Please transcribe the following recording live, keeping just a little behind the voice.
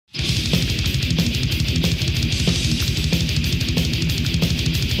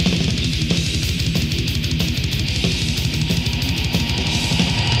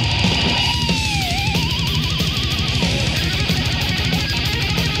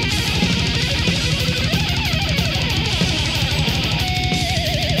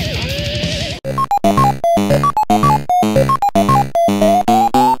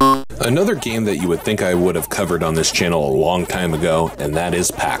another game that you would think I would have covered on this channel a long time ago, and that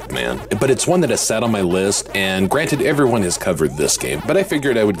is Pac-Man. But it's one that has sat on my list, and granted everyone has covered this game, but I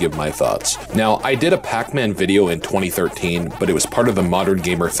figured I would give my thoughts. Now, I did a Pac-Man video in 2013, but it was part of the Modern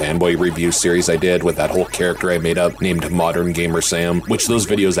Gamer Fanboy review series I did with that whole character I made up named Modern Gamer Sam, which those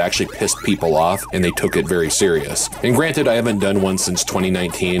videos actually pissed people off, and they took it very serious. And granted, I haven't done one since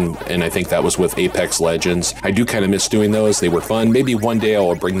 2019, and I think that was with Apex Legends. I do kind of miss doing those. They were fun. Maybe one day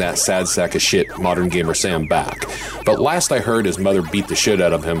I'll bring that sad sack of shit Modern Gamer Sam back. But last I heard, his mother beat the shit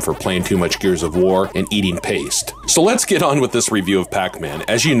out of him for playing too much Gears of War and eating paste. So let's get on with this review of Pac-Man.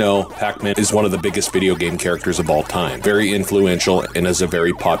 As you know, Pac-Man is one of the biggest video game characters of all time. Very influential and is a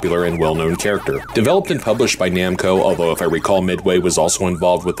very popular and well-known character. Developed and published by Namco, although if I recall Midway was also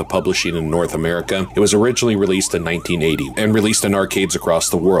involved with the publishing in North America, it was originally released in 1980 and released in arcades across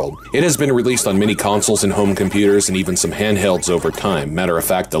the world. It has been released on many consoles and home computers and even some handhelds over time. Matter of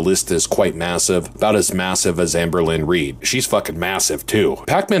fact, the list is quite massive, about as massive as Amber Lynn Reed. She's fucking massive too.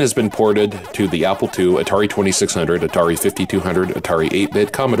 Pac-Man has been ported to the Apple II, Atari 2600, Atari 5200, Atari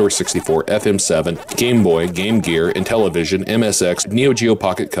 8-bit, Commodore 64, FM7, Game Boy, Game Gear, Intellivision, MSX, Neo Geo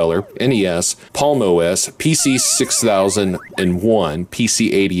Pocket Color, NES, Palm OS, PC 6001,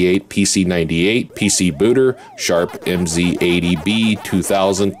 PC 88, PC 98, PC Booter, Sharp MZ80B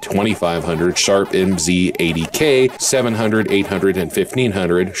 2000, 2500, Sharp MZ80K, 700, 800, and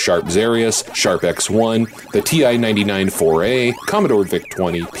 1500, Sharp Xarius, Sharp X1, the TI 99 4A, Commodore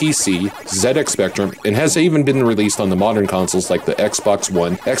VIC-20, PC, ZX Spectrum, and has even been released on the modern consoles like the Xbox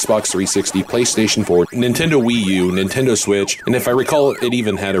One, Xbox 360, PlayStation 4, Nintendo Wii U, Nintendo Switch, and if I recall, it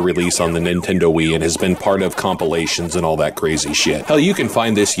even had a release on the Nintendo Wii and has been part of compilations and all that crazy shit. Hell, you can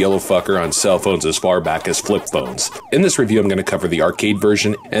find this yellow fucker on cell phones as far back as flip phones. In this review, I'm going to cover the arcade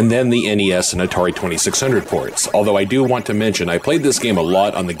version and then the NES and Atari 2600 ports. Although I do want to mention, I played this game a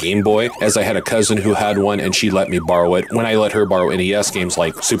lot on the Game Boy, as I had a cousin who had one and she let me borrow it when I let her borrow NES games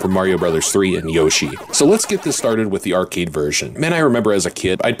like Super Mario Bros. 3 and Yoshi. So let's get this started with the arcade version. Man, I remember as a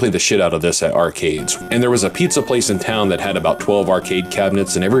kid, I'd play the shit out of this at arcades. And there was a pizza place in town that had about 12 arcade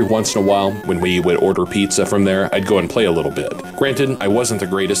cabinets, and every once in a while, when we would order pizza from there, I'd go and play a little bit. Granted, I wasn't the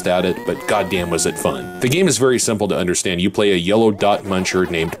greatest at it, but goddamn was it fun. The game is very simple to understand. You play a yellow dot muncher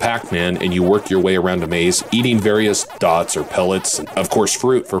named Pac-Man, and you work your way around a maze, eating various dots or pellets, and of course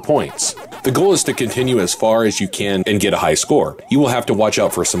fruit for points. The goal is to continue as far as you can and get a high score. You will have to watch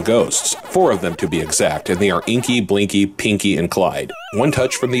out for some ghosts, 4 of them to be exact, and they are Inky, Blinky, Pinky, and Clyde. One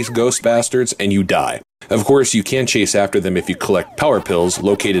touch from these ghost bastards and you die. Of course, you can chase after them if you collect power pills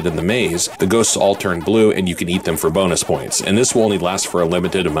located in the maze. The ghosts all turn blue and you can eat them for bonus points. And this will only last for a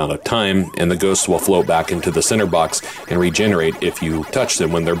limited amount of time, and the ghosts will float back into the center box and regenerate if you touch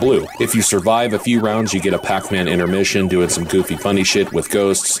them when they're blue. If you survive a few rounds, you get a Pac-Man intermission doing some goofy funny shit with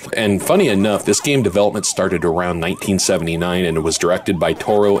ghosts. And funny enough, this game development started around 1979 and it was directed by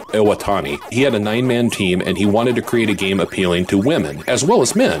Toru Iwatani. He had a 9-man team and he wanted to create a game appealing to women as well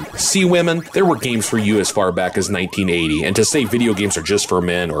as men. See, women, there were games for you as far back as 1980, and to say video games are just for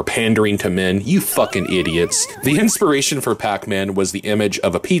men or pandering to men, you fucking idiots. The inspiration for Pac-Man was the image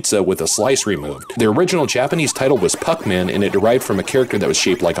of a pizza with a slice removed. The original Japanese title was Puck-Man, and it derived from a character that was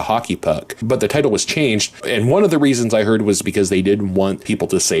shaped like a hockey puck. But the title was changed, and one of the reasons I heard was because they didn't want people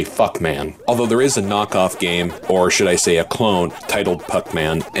to say fuck-man. Although there is a knockoff game, or should I say a clone, titled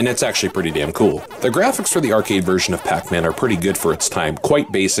Puck-Man, and it's actually pretty damn cool. The graphics for the arcade version of Pac-Man are pretty good for its time.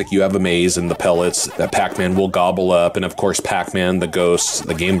 Quite basic. You have a maze and the pellets that Pac-Man will gobble up, and of course Pac-Man, the ghosts.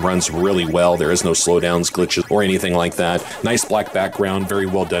 The game runs really well. There is no slowdowns, glitches, or anything like that. Nice black background, very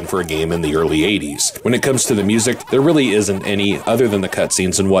well done for a game in the early 80s. When it comes to the music, there really isn't any other than the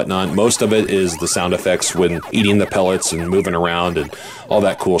cutscenes and whatnot. Most of it is the sound effects when eating the pellets and moving around and all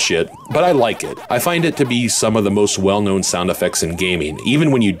that cool shit. But I like it. I find it to be some of the most well-known sound effects in gaming.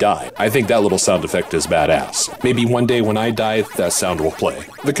 Even when you die, I think that little sound effect is badass. Maybe one day when I die, that sound will play.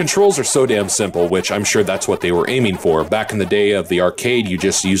 The controls are so damn simple, which I'm sure that's what they were aiming for. Back in the day of the arcade, you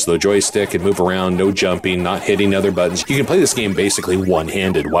just use the joystick and move around, no jumping, not hitting other buttons. You can play this game basically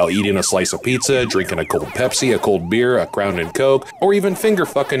one-handed while eating a slice of pizza, drinking a cold Pepsi, a cold beer, a Crown and Coke, or even finger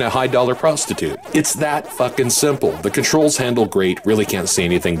fucking a high-dollar prostitute. It's that fucking simple. The controls handle great, really can't say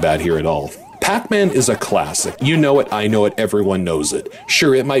anything bad here at all. Pac-Man is a classic. You know it, I know it, everyone knows it.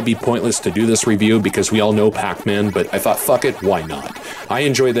 Sure, it might be pointless to do this review because we all know Pac-Man, but I thought, fuck it, why not? I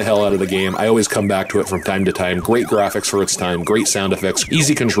enjoy the hell out of the game. I always come back to it from time to time. Great graphics for its time, great sound effects,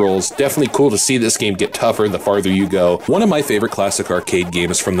 easy controls. Definitely cool to see this game get tougher the farther you go. One of my favorite classic arcade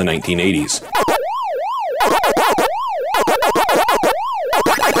games from the 1980s.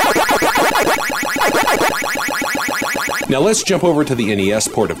 Now let's jump over to the NES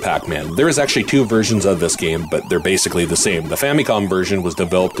port of Pac-Man. There is actually two versions of this game, but they're basically the same. The Famicom version was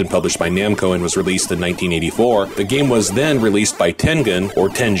developed and published by Namco and was released in 1984. The game was then released by Tengen, or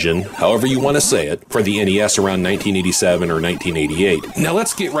Tengen, however you want to say it, for the NES around 1987 or 1988. Now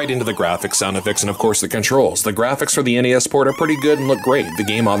let's get right into the graphics, sound effects, and of course the controls. The graphics for the NES port are pretty good and look great. The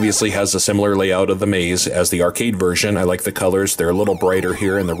game obviously has a similar layout of the maze as the arcade version. I like the colors. They're a little brighter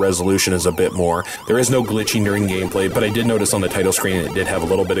here and the resolution is a bit more. There is no glitching during gameplay, but I did notice on the title screen it did have a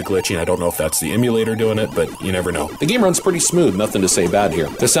little bit of glitching. I don't know if that's the emulator doing it, but you never know. The game runs pretty smooth, nothing to say bad here.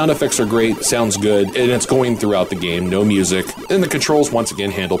 The sound effects are great, sounds good, and it's going throughout the game, no music. And the controls once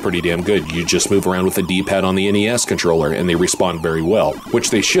again handle pretty damn good. You just move around with the D-pad on the NES controller and they respond very well, which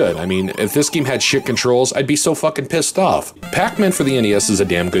they should. I mean, if this game had shit controls, I'd be so fucking pissed off. Pac-Man for the NES is a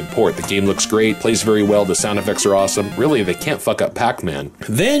damn good port. The game looks great, plays very well, the sound effects are awesome. Really, they can't fuck up Pac-Man.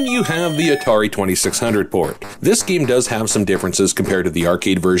 Then you have the Atari 2600 port. This game does have some differences compared to the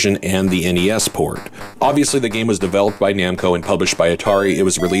arcade version and the NES port. Obviously, the game was developed by Namco and published by Atari. It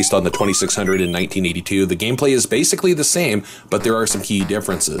was released on the 2600 in 1982. The gameplay is basically the same, but there are some key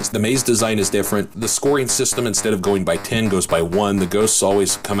differences. The maze design is different. The scoring system, instead of going by 10, goes by 1. The ghosts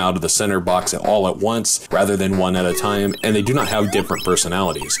always come out of the center box all at once, rather than one at a time, and they do not have different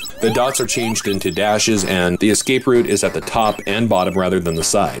personalities. The dots are changed into dashes, and the escape route is at the top and bottom rather than the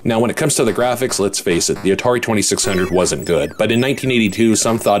side. Now, when it comes to the graphics, let's face it, the Atari 2600 wasn't good, but in 1982,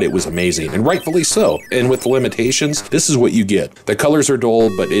 some thought it was amazing, and rightfully so. And with the limitations, this is what you get. The colors are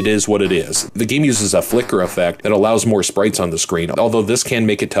dull, but it is what it is. The game uses a flicker effect that allows more sprites on the screen, although this can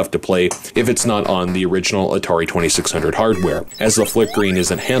make it tough to play if it's not on the original Atari 2600 hardware, as the flickering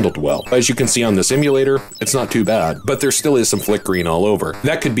isn't handled well. As you can see on this emulator, it's not too bad, but there still is some flickering all over.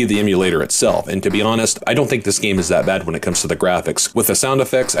 That could be the emulator itself, and to be honest, I don't think this game is that bad when it comes to the graphics. With the sound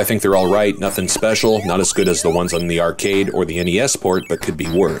effects, I think they're alright, nothing special, not as good as the ones on the arcade or the NES port, but could be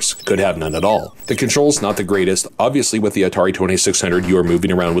worse. Could have none at all. The controls, not the greatest. Obviously, with the Atari 2600, you are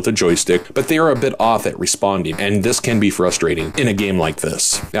moving around with a joystick, but they are a bit off at responding, and this can be frustrating in a game like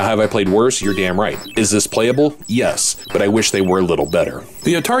this. Now, have I played worse? You're damn right. Is this playable? Yes, but I wish they were a little better.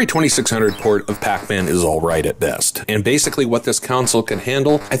 The Atari 2600 port of Pac-Man is alright at best, and basically what this console can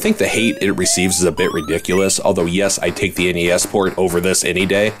handle, I think the hate it receives is a bit ridiculous, although yes, I'd take the NES port over this any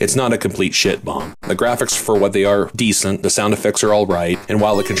day. It's not a complete shit bomb. The graphics for what they are, decent, the sound effects are alright, and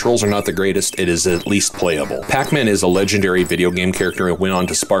while the controls are not the greatest, it is at least playable. Pac-Man is a legendary video game character and went on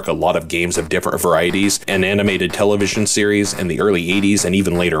to spark a lot of games of different varieties, an animated television series in the early 80s and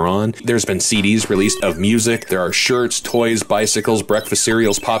even later on. There's been CDs released of music, there are shirts, toys, bicycles, breakfast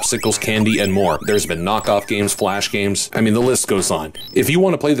cereals, popsicles, candy, and more. There's been knockoff games, flash games, I mean the list goes on. If you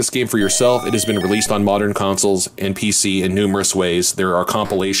want to play this game for yourself, it has been released on modern consoles and PC in numerous ways. There are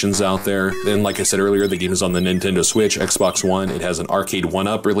compilations out there. Then, like I said earlier, the game is on the Nintendo Switch, Xbox One. It has an arcade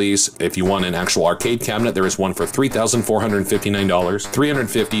 1-up release. If you want an actual arcade cabinet, there is one for $3,459,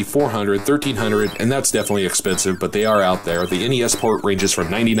 $350, $400, $1,300, and that's definitely expensive, but they are out there. The NES port ranges from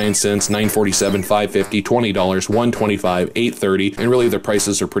 99 cents, $9.47, $5.50, $20, $125, $8.30, and really their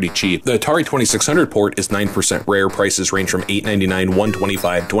prices are pretty cheap. The Atari 2600 port is 9% rare. Prices range from $8.99,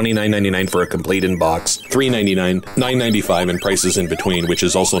 $125, $29.99 for a complete in-box, $3.99, $9.95, and prices in between, which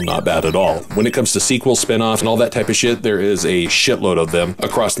is also not bad at all. When it comes to sequels, spin-offs, and all that type of shit, there is a shitload of them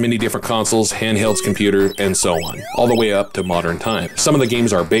across many different consoles, handhelds, computer, and so on, all the way up to modern time. Some of the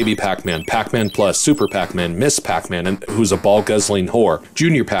games are Baby Pac-Man, Pac-Man Plus, Super Pac-Man, Miss Pac-Man, and who's a ball-guzzling whore,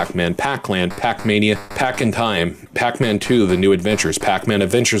 Junior Pac-Man, Pac-Land, Pac-Mania, Pac-in-Time, Pac-Man 2, The New Adventures, Pac-Man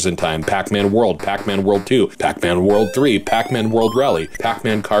Adventures in Time, Pac-Man World, Pac-Man World 2, Pac-Man World 3, Pac-Man World Rally,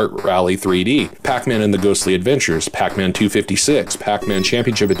 Pac-Man Kart Rally 3D, Pac-Man and the Ghostly Adventures, Pac-Man 256, Pac-Man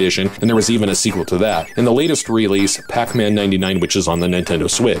Championship Edition, and there was even a sequel to that. And the latest release, Pac-Man 99, which is on the Nintendo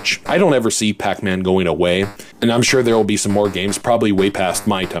Switch. I don't ever see Pac-Man going away, and I'm sure there will be some more games probably way past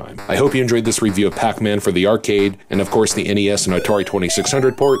my time. I hope you enjoyed this review of Pac-Man for the arcade, and of course the NES and Atari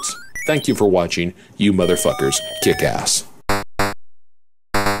 2600 ports. Thank you for watching. You motherfuckers kick ass.